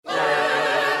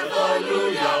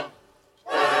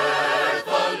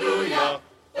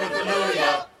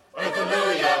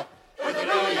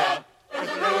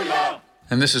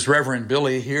And this is Reverend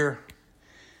Billy here,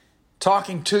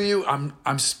 talking to you. I'm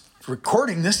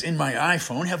recording this in my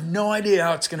iPhone, have no idea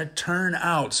how it's going to turn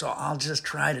out, so I'll just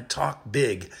try to talk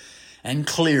big and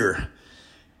clear.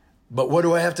 But what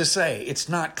do I have to say? It's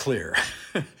not clear.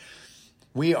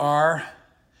 We are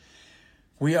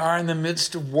in the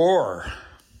midst of war.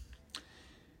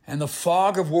 And the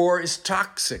fog of war is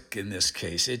toxic in this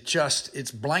case.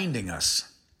 It's blinding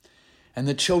us. And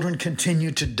the children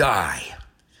continue to die.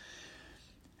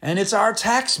 And it's our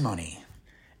tax money.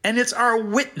 And it's our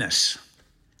witness.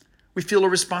 We feel a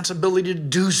responsibility to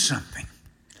do something.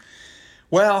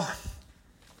 Well,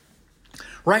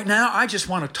 right now, I just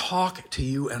want to talk to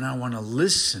you and I want to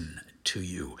listen to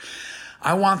you.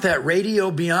 I want that radio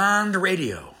beyond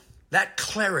radio, that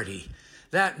clarity,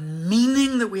 that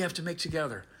meaning that we have to make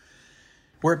together,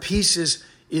 where peace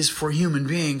is for human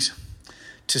beings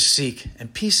to seek,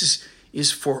 and peace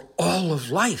is for all of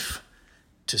life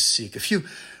to seek. A few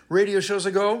radio shows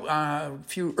ago, a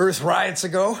few Earth riots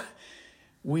ago,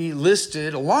 we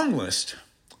listed a long list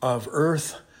of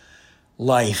Earth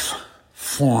life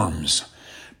forms,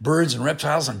 birds and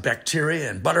reptiles and bacteria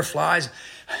and butterflies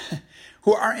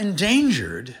who are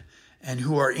endangered and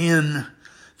who are in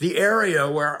the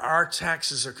area where our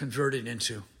taxes are converted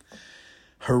into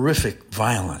horrific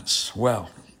violence. Well,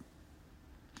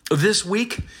 this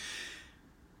week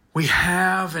we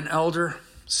have an elder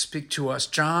speak to us,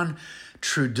 John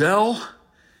Trudell,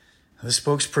 the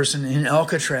spokesperson in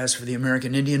Alcatraz for the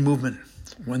American Indian movement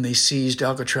when they seized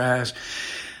Alcatraz,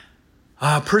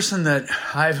 a person that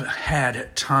I've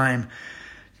had time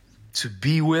to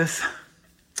be with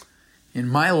in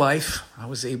my life. I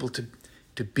was able to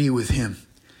be with him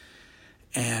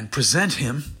and present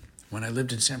him when I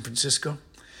lived in San Francisco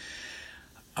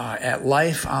at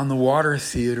Life on the Water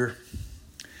Theater.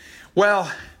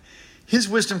 Well, his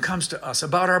wisdom comes to us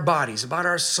about our bodies, about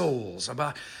our souls,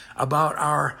 about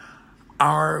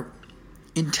our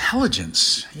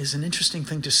intelligence is an interesting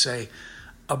thing to say,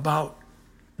 about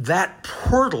that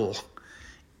portal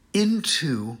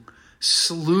into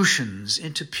solutions,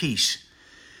 into peace,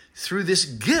 through this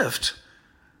gift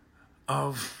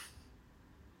of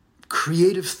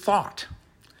creative thought.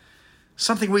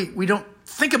 Something we don't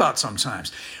think about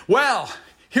sometimes. Well,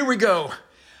 here we go.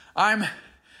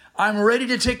 I'm ready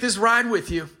to take this ride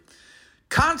with you.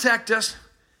 Contact us.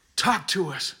 Talk to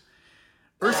us.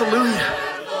 Earthalluia.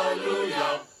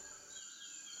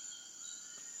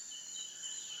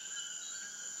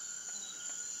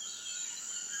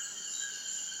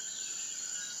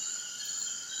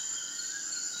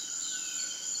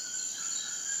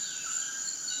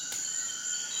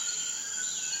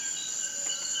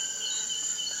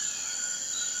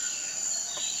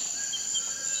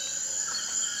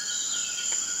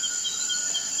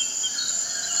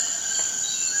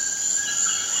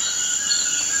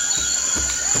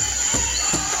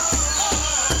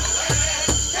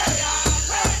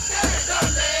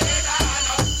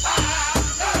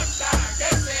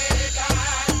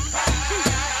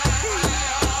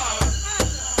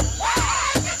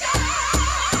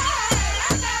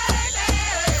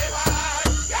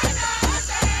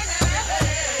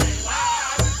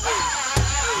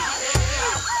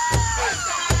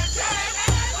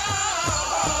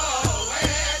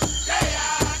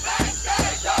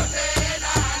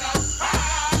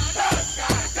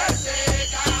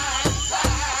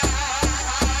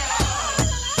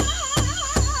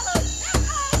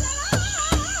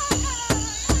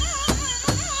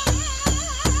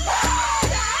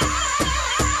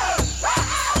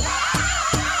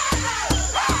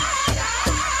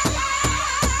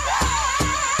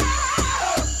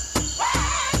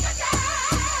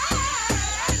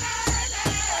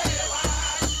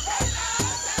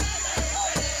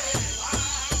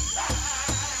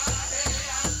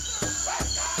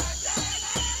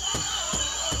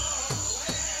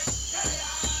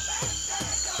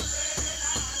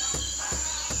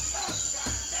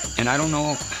 And I don't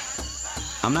know,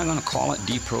 I'm not going to call it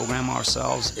deprogram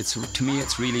ourselves. To me,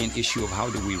 it's really an issue of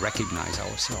how do we recognize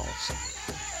ourselves.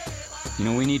 You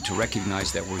know, we need to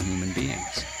recognize that we're human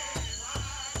beings.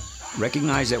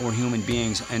 Recognize that we're human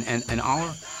beings, and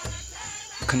our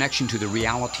connection to the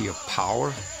reality of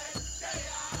power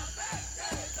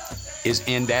is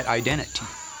in that identity.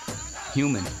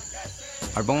 Human.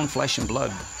 Our bone, flesh, and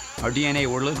blood. Our DNA,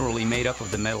 we're literally made up of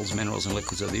the metals, minerals, and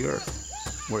liquids of the earth.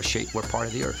 We're part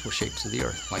of the earth. We're shapes of the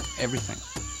earth, like everything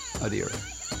of the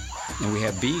earth. And we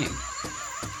have being,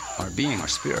 our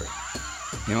spirit.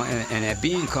 You know, and that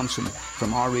being comes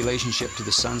from our relationship to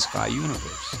the sun, sky,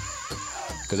 universe.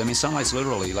 Because, I mean, sunlight's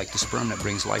literally like the sperm that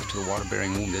brings life to the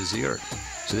water-bearing womb that is the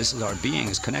earth. So this is our being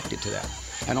is connected to that.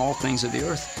 And all things of the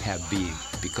earth have being,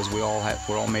 because we're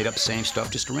all made up the same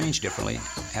stuff, just arranged differently,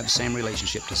 have the same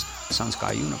relationship to sun,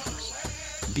 sky, universe.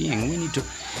 Being, we need to,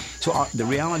 so the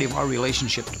reality of our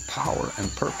relationship to power and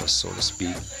purpose, so to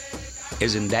speak,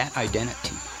 is in that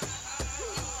identity.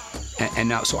 And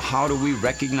now, so how do we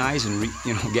recognize and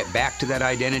get back to that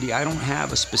identity? I don't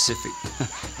have a specific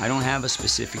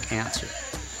answer.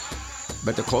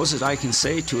 But the closest I can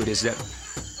say to it is that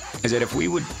if we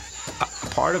would,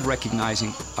 part of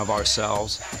recognizing of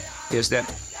ourselves is that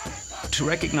to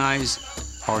recognize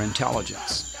our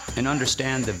intelligence and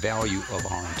understand the value of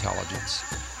our intelligence.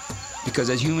 Because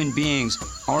as human beings,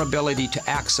 our ability to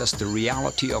access the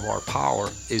reality of our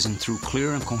power is through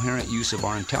clear and coherent use of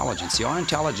our intelligence. See, our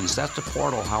intelligence, that's the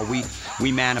portal how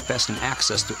we manifest and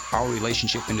access to our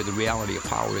relationship into the reality of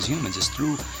power as humans, is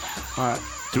through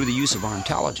the use of our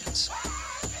intelligence.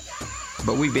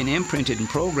 But we've been imprinted and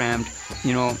programmed,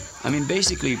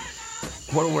 basically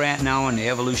where we're at now in the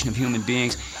evolution of human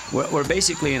beings, we're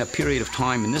basically in a period of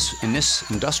time in this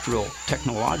industrial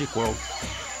technological world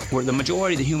where the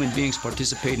majority of the human beings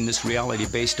participate in this reality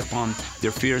based upon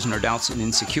their fears and their doubts and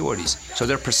insecurities, so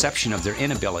their perception of their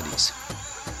inabilities.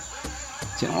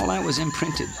 See, all that was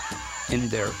imprinted in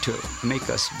there to make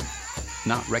us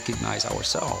not recognize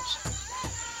ourselves.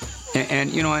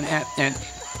 And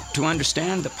to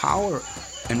understand the power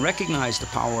and recognize the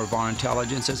power of our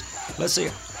intelligence is, let's say,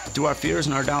 through our fears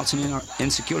and our doubts and our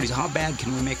insecurities, how bad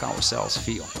can we make ourselves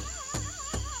feel?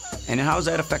 And how does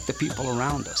that affect the people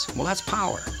around us? Well, that's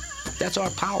power. That's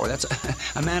our power. That's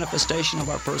a manifestation of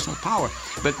our personal power.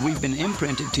 But we've been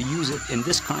imprinted to use it in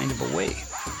this kind of a way.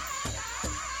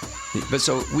 But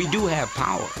so we do have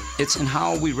power. It's in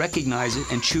how we recognize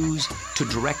it and choose to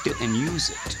direct it and use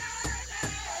it.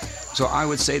 So I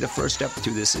would say the first step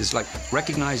to this is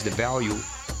recognize the value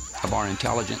of our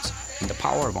intelligence and the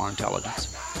power of our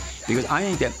intelligence. Because I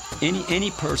think that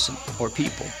any person or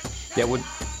people that would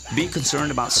be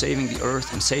concerned about saving the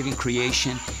earth and saving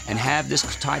creation and have this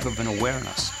type of an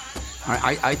awareness,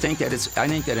 I think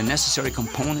that a necessary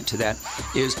component to that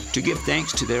is to give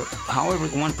thanks to however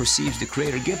one perceives the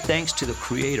Creator, give thanks to the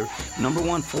Creator, number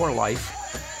one, for life,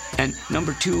 and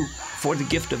number two, for the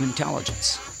gift of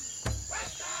intelligence.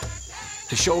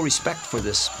 To show respect for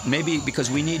this, maybe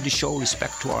because we need to show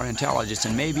respect to our intelligence,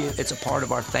 and maybe it's a part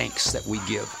of our thanks that we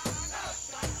give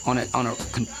on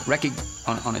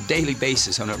a daily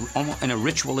basis, in a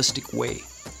ritualistic way.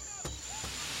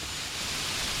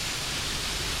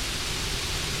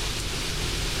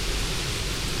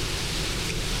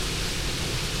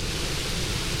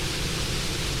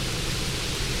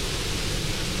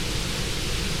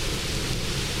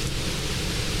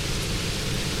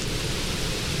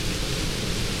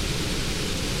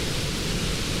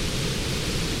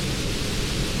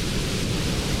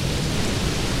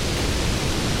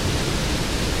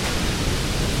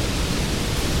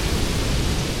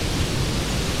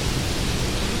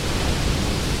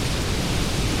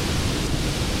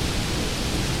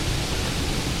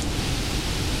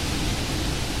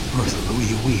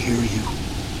 We hear you.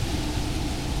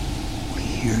 We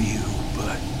hear you,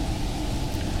 but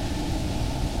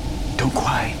don't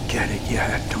quite get it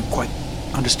yet. Don't quite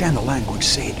understand the language.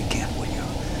 Say it again, will you?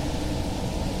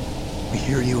 We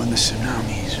hear you in the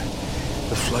tsunamis,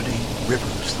 the flooding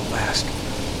rivers, the last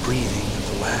breathing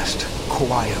of the last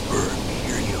koala bird. We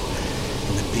hear you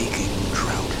in the baking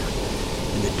drought,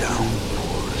 in the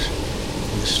downpours,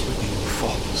 in the slipping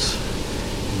faults,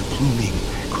 in the blooming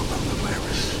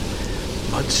coronavirus.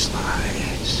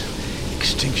 Mudslides,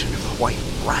 extinction of the white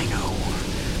rhino,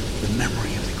 the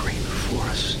memory of the great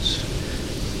forests.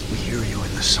 We hear you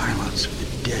in the silence of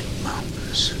the dead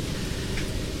mountains.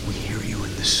 We hear you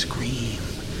in the scream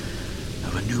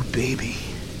of a new baby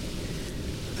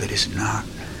that is not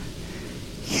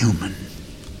human.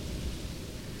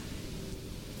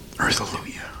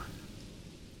 Earthalluia.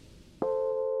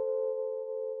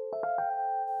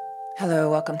 Hello,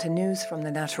 welcome to News from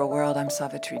the Natural World. I'm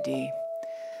Savitri D.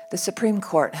 The Supreme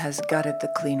Court has gutted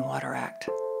the Clean Water Act.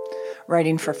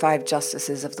 Writing for 5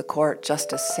 justices of the court,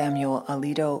 Justice Samuel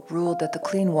Alito ruled that the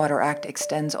Clean Water Act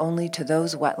extends only to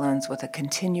those wetlands with a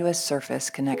continuous surface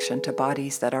connection to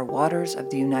bodies that are waters of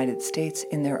the United States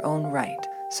in their own right,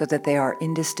 so that they are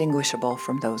indistinguishable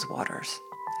from those waters.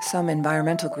 Some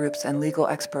environmental groups and legal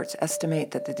experts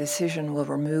estimate that the decision will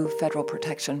remove federal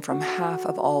protection from half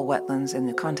of all wetlands in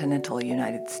the continental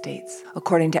United States.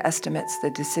 According to estimates, the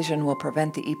decision will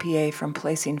prevent the EPA from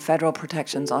placing federal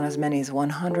protections on as many as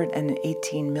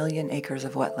 118 million acres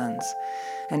of wetlands,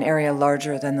 an area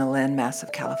larger than the landmass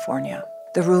of California.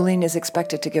 The ruling is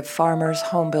expected to give farmers,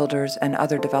 home builders, and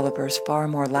other developers far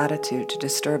more latitude to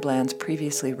disturb lands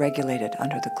previously regulated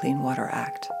under the Clean Water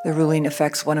Act. The ruling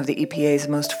affects one of the EPA's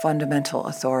most fundamental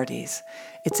authorities,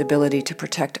 its ability to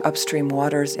protect upstream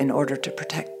waters in order to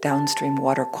protect downstream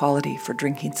water quality for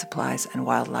drinking supplies and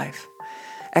wildlife.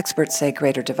 Experts say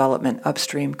greater development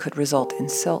upstream could result in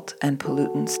silt and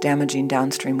pollutants damaging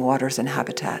downstream waters and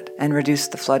habitat, and reduce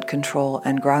the flood control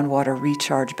and groundwater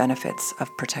recharge benefits of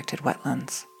protected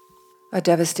wetlands. A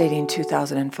devastating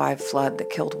 2005 flood that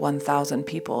killed 1,000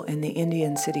 people in the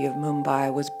Indian city of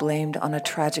Mumbai was blamed on a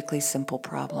tragically simple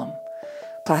problem.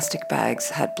 Plastic bags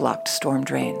had blocked storm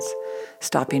drains,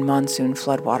 stopping monsoon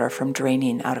floodwater from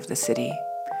draining out of the city.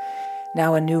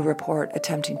 Now a new report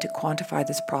attempting to quantify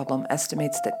this problem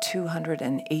estimates that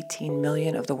 218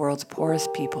 million of the world's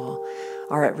poorest people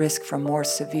are at risk from more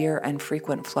severe and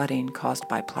frequent flooding caused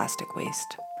by plastic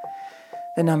waste.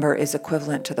 The number is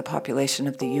equivalent to the population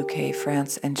of the UK,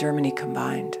 France, and Germany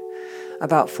combined.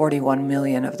 About 41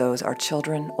 million of those are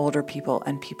children, older people,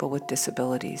 and people with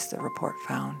disabilities, the report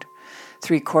found.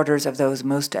 3/4 of those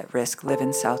most at risk live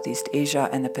in Southeast Asia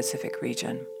and the Pacific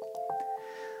region.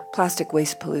 Plastic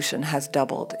waste pollution has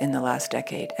doubled in the last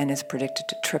decade and is predicted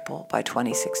to triple by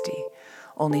 2060.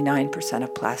 Only 9%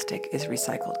 of plastic is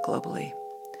recycled globally.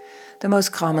 The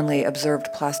most commonly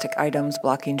observed plastic items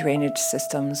blocking drainage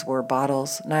systems were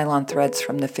bottles, nylon threads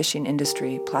from the fishing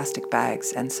industry, plastic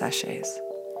bags, and sachets.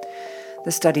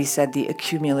 The study said the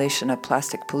accumulation of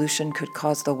plastic pollution could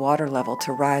cause the water level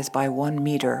to rise by 1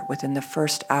 meter within the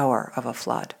first hour of a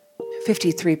flood.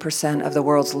 53% of the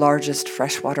world's largest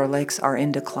freshwater lakes are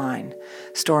in decline,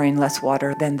 storing less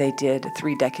water than they did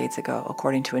 3 decades ago,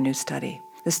 according to a new study.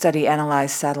 The study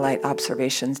analyzed satellite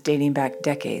observations dating back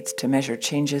decades to measure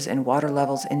changes in water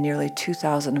levels in nearly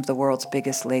 2,000 of the world's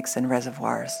biggest lakes and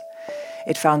reservoirs.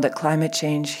 It found that climate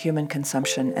change, human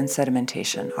consumption, and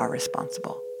sedimentation are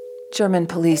responsible. German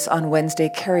police on Wednesday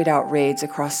carried out raids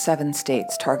across 7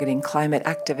 states targeting climate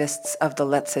activists of the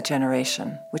Letzte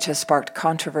generation, which has sparked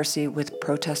controversy with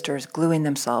protesters gluing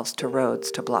themselves to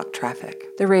roads to block traffic.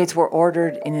 The raids were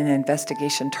ordered in an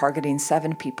investigation targeting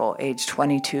 7 people aged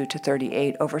 22 to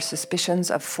 38 over suspicions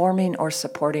of forming or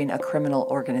supporting a criminal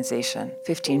organization.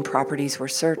 15 properties were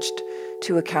searched,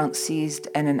 2 accounts seized,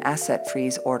 and an asset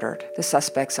freeze ordered. The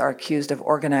suspects are accused of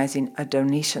organizing a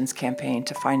donations campaign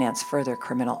to finance further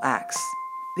criminal acts.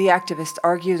 The activists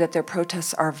argue that their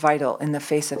protests are vital in the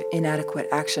face of inadequate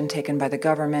action taken by the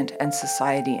government and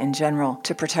society in general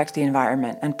to protect the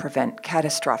environment and prevent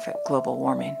catastrophic global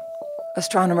warming.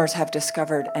 Astronomers have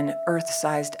discovered an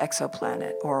Earth-sized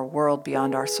exoplanet, or world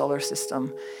beyond our solar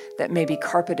system, that may be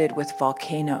carpeted with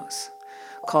volcanoes.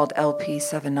 Called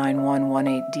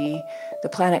LP7918d, the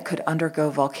planet could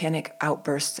undergo volcanic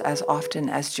outbursts as often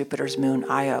as Jupiter's moon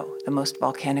Io, the most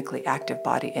volcanically active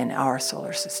body in our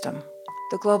solar system.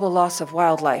 The global loss of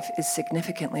wildlife is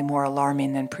significantly more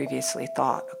alarming than previously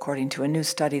thought, according to a new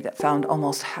study that found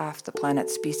almost half the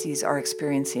planet's species are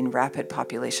experiencing rapid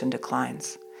population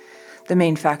declines. The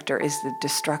main factor is the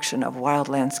destruction of wild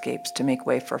landscapes to make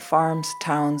way for farms,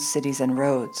 towns, cities, and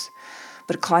roads.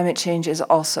 But climate change is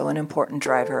also an important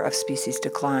driver of species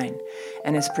decline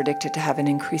and is predicted to have an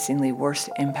increasingly worse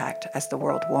impact as the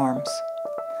world warms.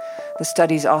 The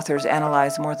study's authors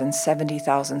analyzed more than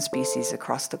 70,000 species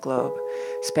across the globe,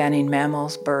 spanning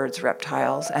mammals, birds,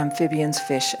 reptiles, amphibians,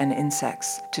 fish, and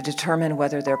insects, to determine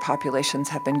whether their populations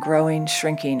have been growing,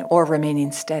 shrinking, or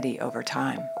remaining steady over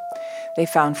time. They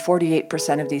found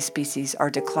 48% of these species are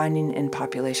declining in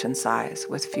population size,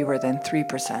 with fewer than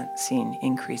 3% seeing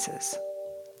increases.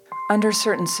 Under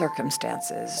certain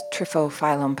circumstances,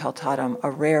 Triphophilum peltatum, a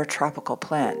rare tropical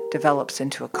plant, develops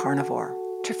into a carnivore.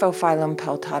 Triphophilum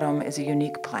peltatum is a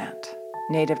unique plant,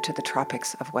 native to the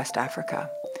tropics of West Africa.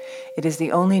 It is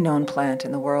the only known plant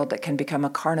in the world that can become a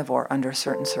carnivore under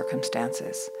certain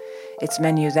circumstances. Its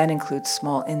menu then includes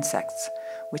small insects,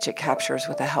 which it captures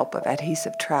with the help of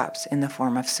adhesive traps in the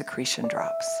form of secretion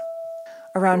drops.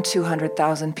 Around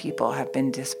 200,000 people have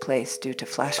been displaced due to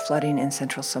flash flooding in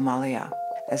central Somalia,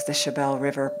 as the Shabelle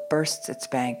River bursts its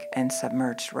bank and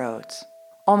submerged roads.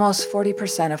 Almost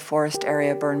 40% of forest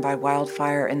area burned by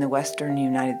wildfire in the western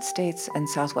United States and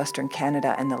southwestern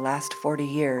Canada in the last 40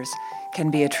 years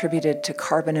can be attributed to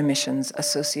carbon emissions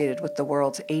associated with the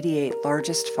world's 88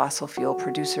 largest fossil fuel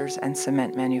producers and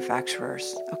cement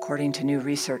manufacturers, according to new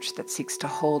research that seeks to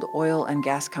hold oil and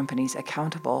gas companies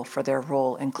accountable for their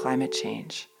role in climate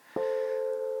change.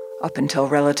 Up until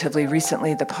relatively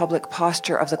recently, the public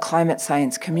posture of the climate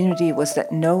science community was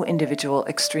that no individual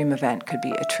extreme event could be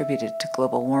attributed to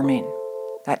global warming.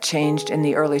 That changed in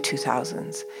the early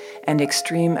 2000s, and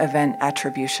extreme event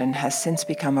attribution has since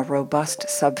become a robust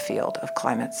subfield of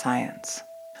climate science.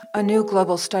 A new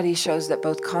global study shows that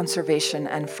both conservation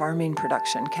and farming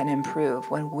production can improve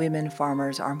when women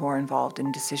farmers are more involved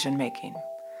in decision-making.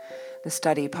 The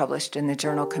study, published in the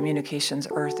journal Communications,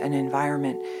 Earth and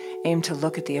Environment, aimed to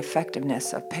look at the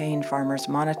effectiveness of paying farmers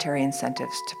monetary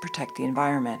incentives to protect the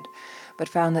environment, but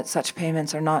found that such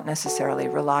payments are not necessarily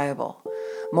reliable.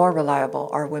 More reliable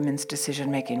are women's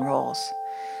decision-making roles.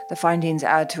 The findings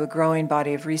add to a growing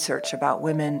body of research about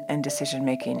women and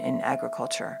decision-making in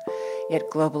agriculture. Yet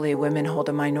globally, women hold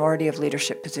a minority of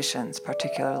leadership positions,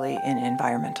 particularly in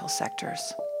environmental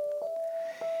sectors.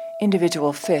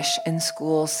 Individual fish in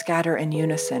schools scatter in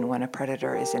unison when a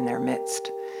predator is in their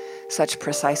midst. Such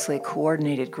precisely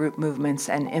coordinated group movements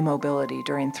and immobility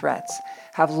during threats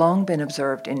have long been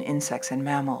observed in insects and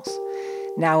mammals.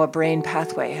 Now a brain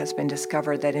pathway has been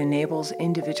discovered that enables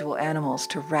individual animals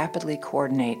to rapidly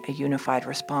coordinate a unified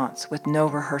response with no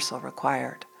rehearsal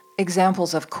required.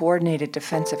 Examples of coordinated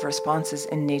defensive responses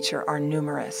in nature are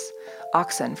numerous.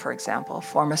 Oxen, for example,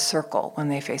 form a circle when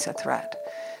they face a threat.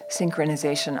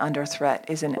 Synchronization under threat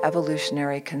is an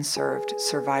evolutionary conserved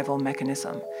survival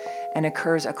mechanism and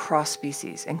occurs across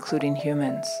species, including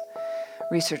humans.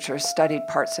 Researchers studied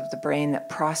parts of the brain that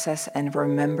process and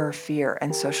remember fear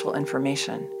and social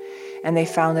information, and they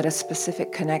found that a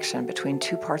specific connection between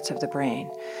two parts of the brain,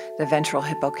 the ventral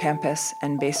hippocampus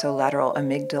and basolateral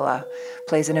amygdala,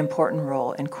 plays an important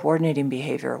role in coordinating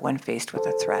behavior when faced with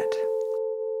a threat.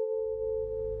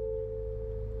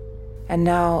 And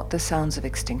now, the sounds of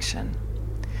extinction.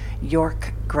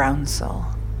 York groundsel.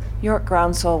 York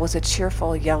groundsel was a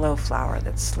cheerful yellow flower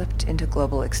that slipped into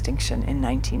global extinction in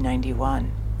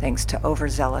 1991, thanks to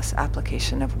overzealous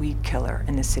application of weed killer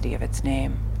in the city of its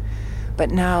name. But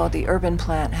now, the urban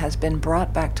plant has been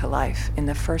brought back to life in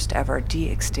the first ever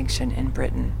de-extinction in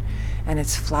Britain, and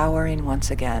it's flowering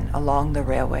once again along the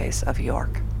railways of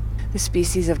York. The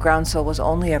species of groundsel was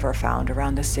only ever found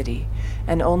around the city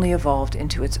and only evolved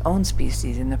into its own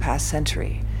species in the past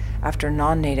century after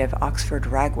non-native Oxford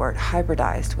ragwort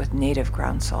hybridized with native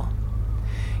groundsel.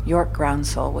 York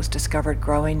groundsel was discovered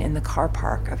growing in the car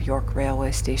park of York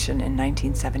Railway Station in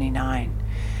 1979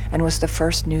 and was the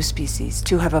first new species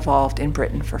to have evolved in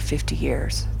Britain for 50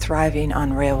 years, thriving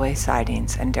on railway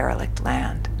sidings and derelict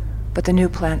land. But the new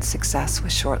plant's success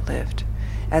was short-lived,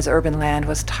 as urban land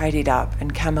was tidied up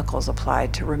and chemicals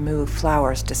applied to remove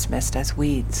flowers dismissed as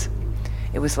weeds.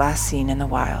 It was last seen in the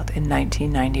wild in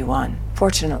 1991.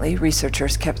 Fortunately,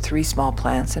 researchers kept 3 small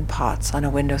plants in pots on a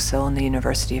windowsill in the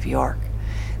University of York.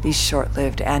 These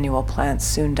short-lived annual plants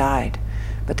soon died,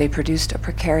 but they produced a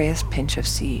precarious pinch of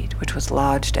seed, which was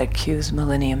lodged at Kew's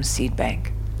Millennium Seed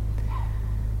Bank.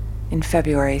 In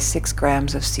February, 6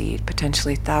 grams of seed,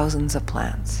 potentially thousands of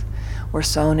plants, were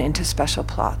sown into special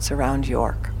plots around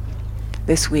York.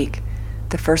 This week,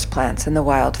 the first plants in the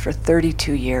wild for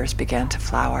 32 years began to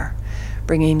flower,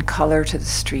 bringing color to the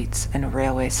streets and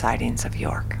railway sidings of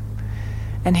York.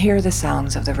 And hear the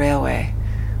sounds of the railway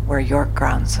where York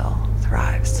groundsel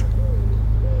thrives.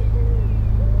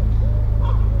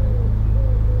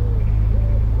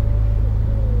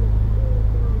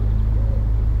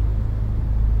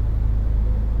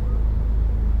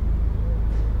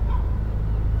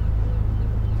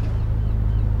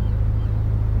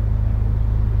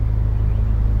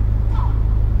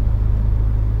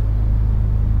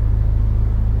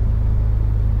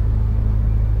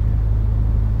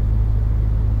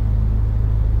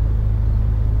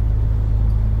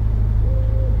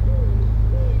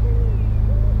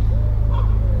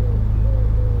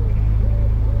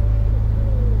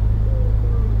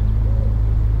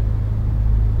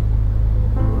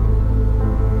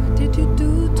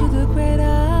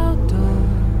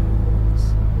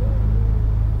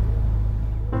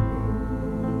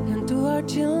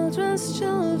 Children's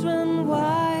children,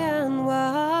 why and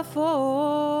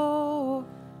wherefore?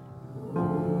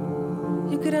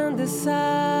 You couldn't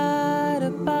decide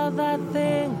about that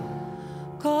thing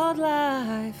called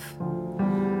life.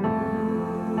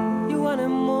 You wanted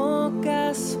more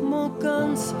gas, more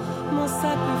guns, more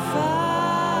sacrifice.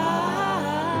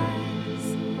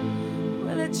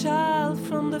 Will a child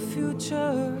from the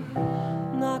future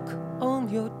knock on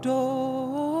your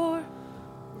door?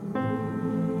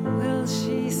 Will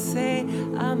she say,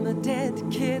 I'm a dead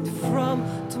kid from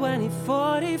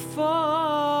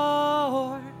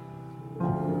 2044?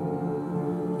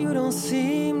 You don't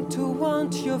seem to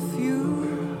want your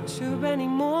future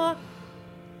anymore.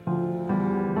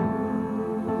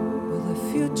 Well, the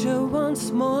future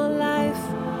wants more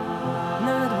life,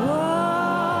 not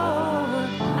war.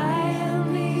 I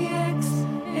am the X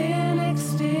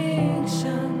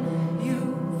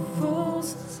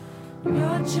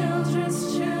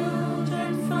children's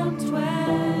children from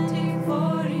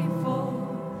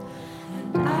 2044.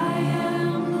 And I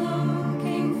am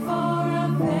looking for a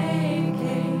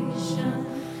vacation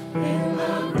in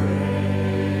the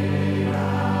great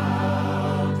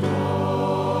outdoors.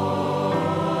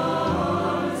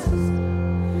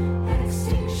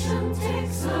 Extinction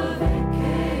takes a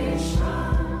vacation.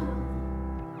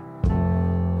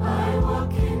 I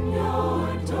walk in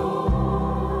your door.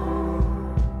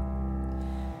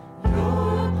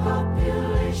 You're a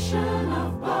population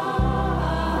of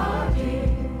bodies.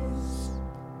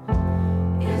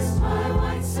 Is my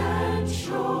white sand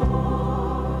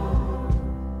shore.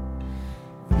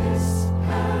 This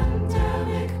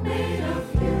pandemic made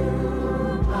of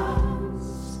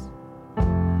humans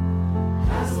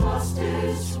has lost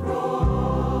its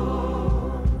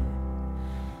roar.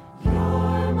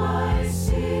 You're my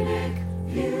scenic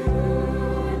view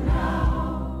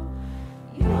now.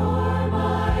 You're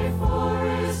my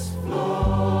forest floor.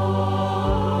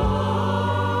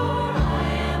 I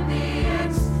am the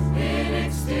X in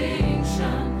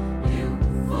extinction, you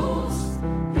fools.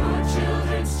 Your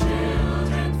children's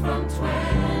children from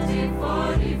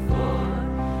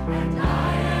 2044. And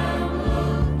I am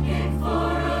looking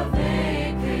for a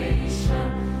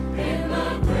vacation in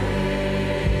the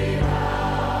great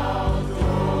outdoors.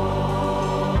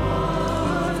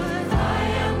 I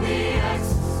am the X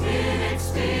in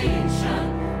extinction,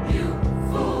 you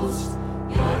fools.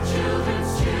 Your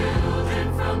children's children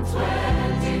from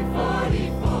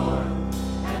 2044.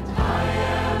 And I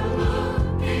am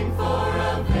looking for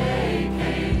a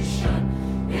vacation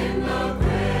in the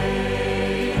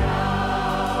great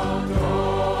outdoors.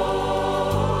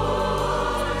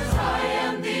 I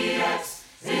am the X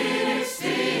in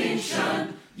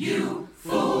extinction, you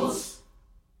fools.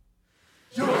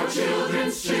 Your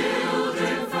children's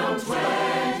children from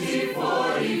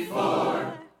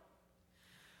 2044.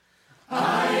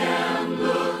 I am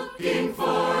looking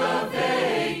for a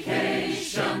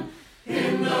vacation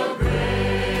in the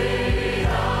great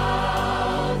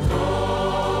outdoors.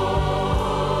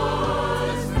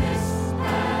 This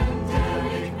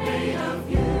pandemic made of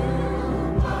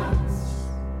humans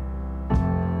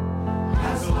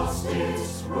has lost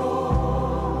its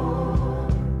roar.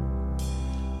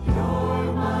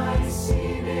 You're my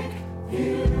scenic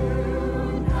view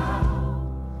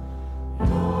now.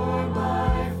 You're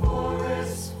my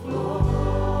forest floor.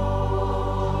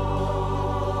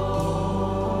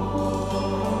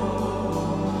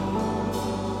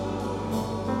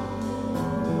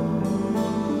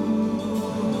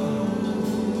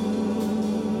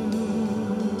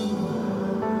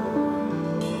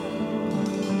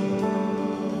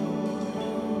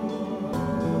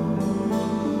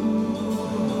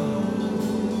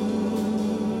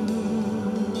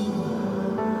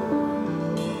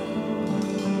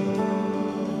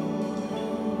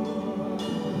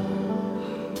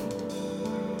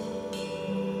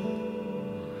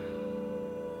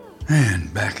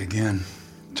 And back again.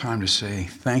 Time to say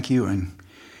thank you and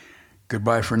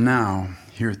goodbye for now.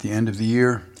 Here at the end of the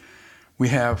year, we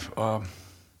have a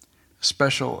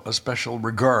special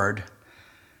regard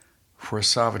for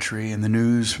Savitri in the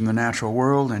news from the natural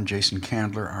world, and Jason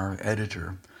Candler, our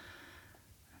editor,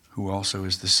 who also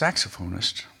is the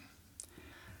saxophonist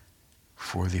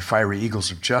for the Fiery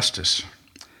Eagles of Justice,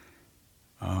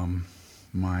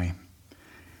 my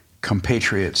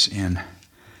compatriots in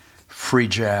free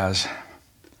jazz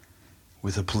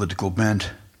with a political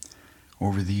bent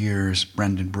over the years.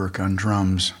 Brendan Burke on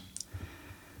drums.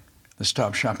 The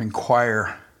Stop Shopping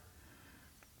Choir,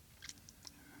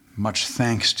 much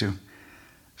thanks to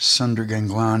Sundar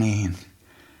Ganglani and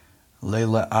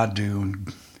Leila Adu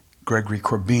and Gregory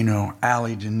Corbino,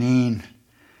 Ali Deneen,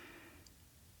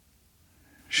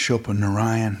 Shilpa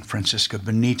Narayan, Francisca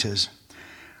Benitez.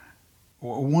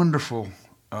 A wonderful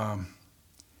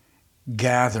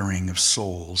gathering of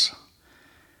souls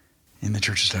in the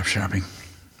Church of Stop Shopping.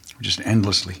 We're just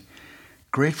endlessly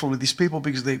grateful to these people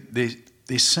because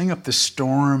they sing up the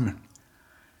storm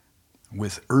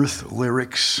with earth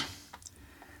lyrics.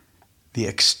 The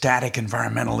ecstatic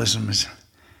environmentalism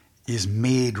is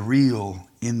made real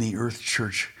in the Earth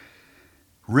Church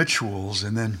rituals,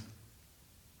 and then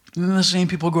the same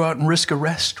people go out and risk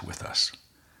arrest with us.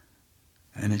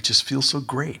 And it just feels so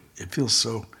great. It feels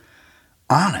so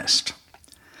honest.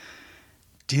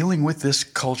 Dealing with this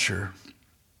culture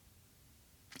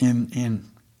in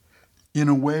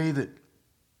a way that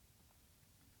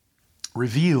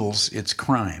reveals its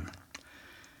crime.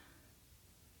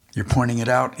 You're pointing it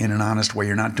out in an honest way.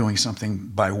 You're not doing something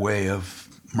by way of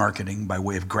marketing, by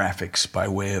way of graphics, by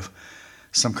way of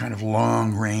some kind of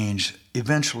long-range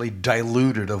eventually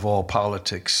diluted of all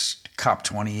politics,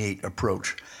 COP28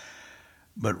 approach.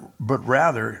 But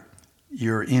rather,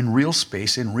 you're in real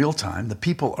space, in real time. The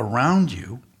people around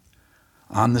you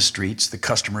on the streets, the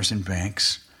customers in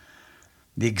banks,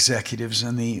 the executives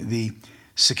and the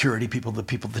security people, the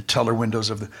people at the teller windows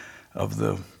of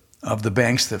the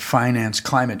banks that finance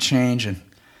climate change and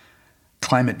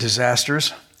climate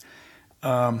disasters,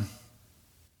 the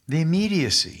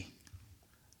immediacy.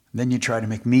 Then you try to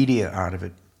make media out of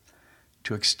it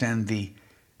to extend the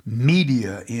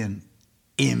media in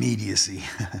immediacy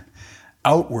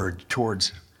outward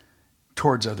towards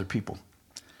other people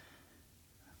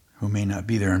who may not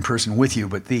be there in person with you,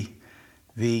 but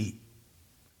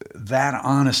that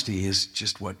honesty is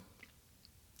just what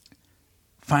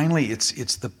finally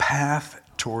it's the path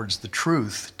towards the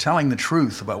truth, telling the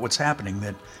truth about what's happening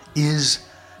that is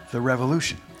the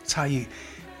revolution. It's how you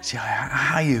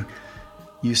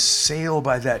sail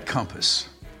by that compass.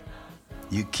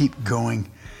 You keep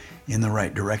going in the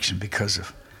right direction because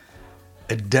of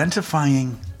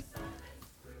identifying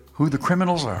who the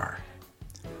criminals are.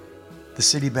 The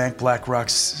Citibank,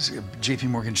 BlackRocks, JP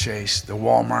Morgan Chase, the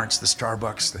Walmarts, the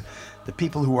Starbucks, the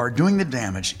people who are doing the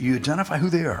damage. You identify who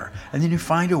they are, and then you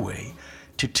find a way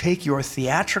to take your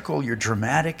theatrical, your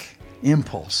dramatic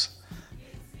impulse,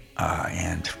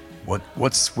 and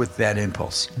what's with that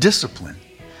impulse? Discipline.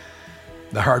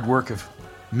 The hard work of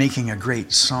making a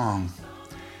great song,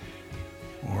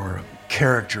 or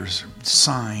characters,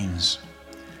 signs,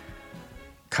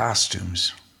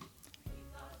 costumes,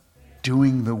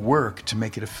 doing the work to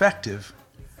make it effective,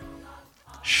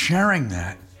 sharing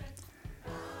that,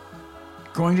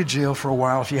 going to jail for a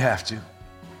while if you have to,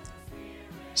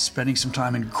 spending some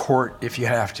time in court if you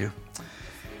have to,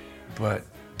 but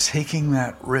taking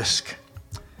that risk.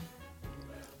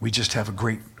 We just have a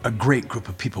great group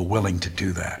of people willing to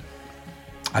do that.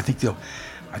 I think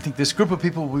this group of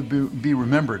people will be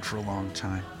remembered for a long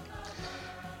time.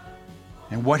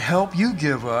 And what help you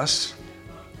give us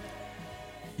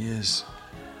is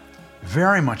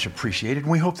very much appreciated.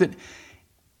 And we hope that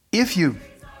if you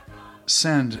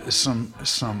send some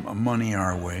money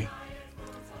our way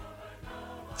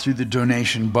through the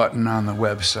donation button on the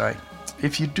website,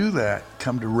 if you do that,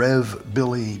 come to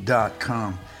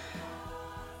revbilly.com.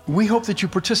 We hope that you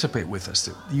participate with us,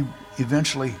 that you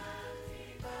eventually,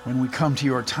 when we come to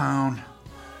your town,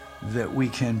 that we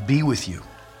can be with you.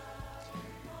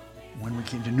 When we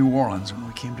came to New Orleans, when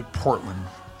we came to Portland,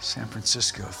 San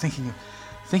Francisco, thinking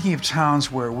of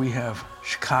towns where we have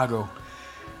Chicago,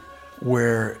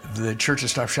 where the Church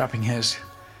of Stop Shopping has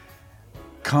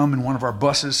come in one of our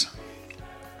buses.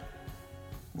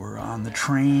 We're on the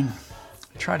train.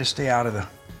 Try to stay out of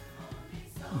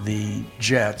the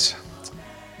jets.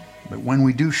 But when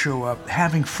we do show up,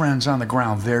 having friends on the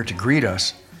ground there to greet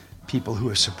us, people who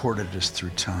have supported us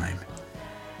through time,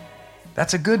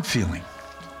 that's a good feeling.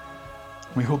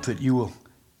 We hope that you will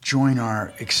join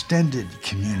our extended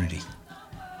community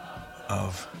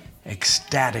of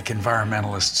ecstatic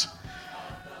environmentalists.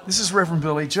 This is Reverend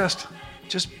Billy, just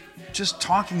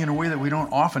talking in a way that we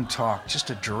don't often talk, just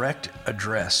a direct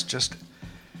address, just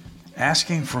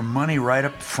asking for money right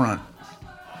up front.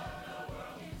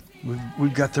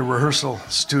 We've got the rehearsal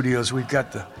studios, we've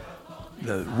got the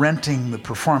renting the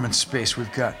performance space,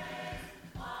 we've got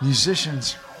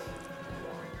musicians,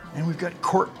 and we've got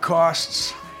court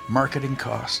costs, marketing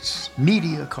costs,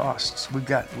 media costs.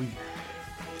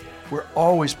 We're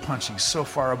always punching so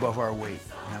far above our weight.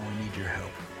 Now we need your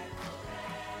help.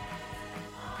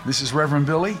 This is Reverend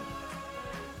Billy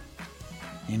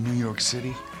in New York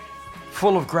City,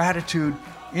 full of gratitude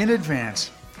in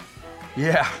advance.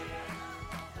 Yeah.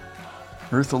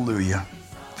 Earth-alleluia.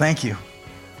 Thank you.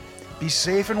 Be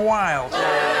safe and wild.